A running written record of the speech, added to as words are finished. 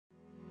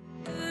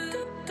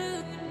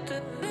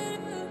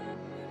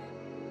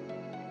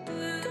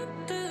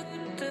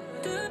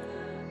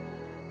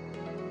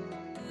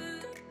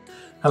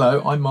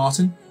Hello, I'm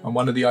Martin. I'm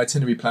one of the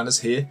itinerary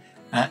planners here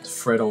at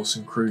Fred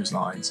Olsen Cruise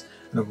Lines,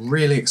 and I'm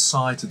really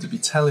excited to be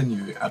telling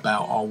you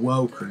about our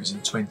world cruise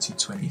in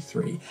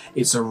 2023.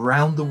 It's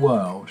around the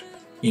world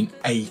in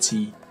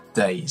 80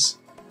 days.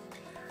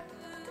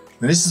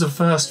 Now, this is a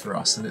first for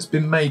us, and it's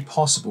been made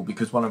possible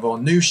because one of our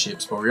new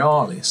ships,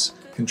 Borealis,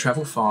 can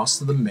travel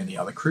faster than many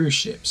other cruise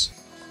ships.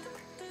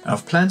 And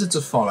I've planned to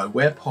follow,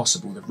 where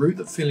possible, the route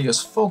that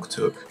Phileas Fogg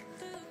took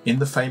in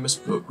the famous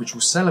book, which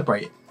will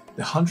celebrate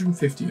the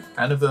 150th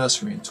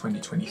anniversary in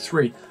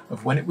 2023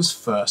 of when it was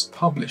first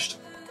published.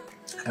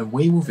 And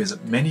we will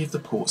visit many of the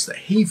ports that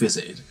he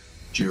visited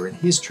during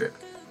his trip.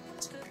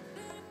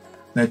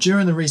 Now,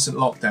 during the recent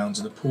lockdowns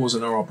and the pause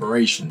in our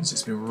operations,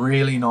 it's been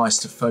really nice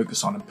to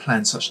focus on and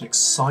plan such an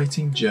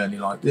exciting journey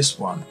like this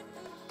one.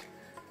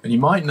 And you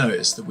might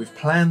notice that we've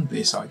planned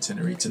this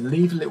itinerary to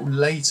leave a little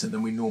later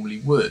than we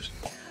normally would.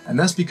 And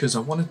that's because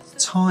I wanted to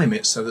time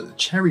it so that the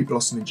cherry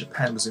blossom in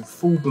Japan was in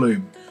full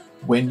bloom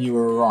when you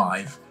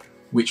arrive,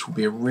 which will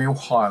be a real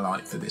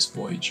highlight for this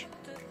voyage.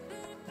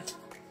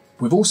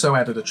 We've also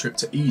added a trip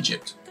to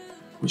Egypt,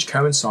 which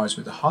coincides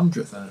with the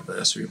 100th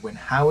anniversary of when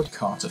Howard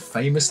Carter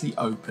famously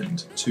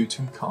opened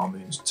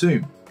Tutankhamun's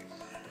tomb.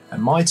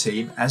 And my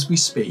team, as we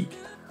speak,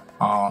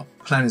 are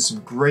planning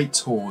some great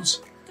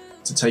tours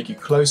to take you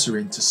closer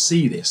in to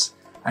see this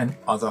and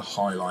other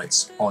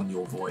highlights on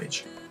your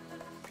voyage.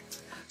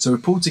 So we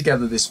pulled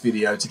together this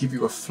video to give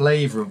you a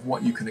flavour of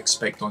what you can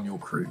expect on your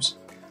cruise.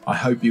 I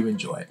hope you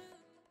enjoy it.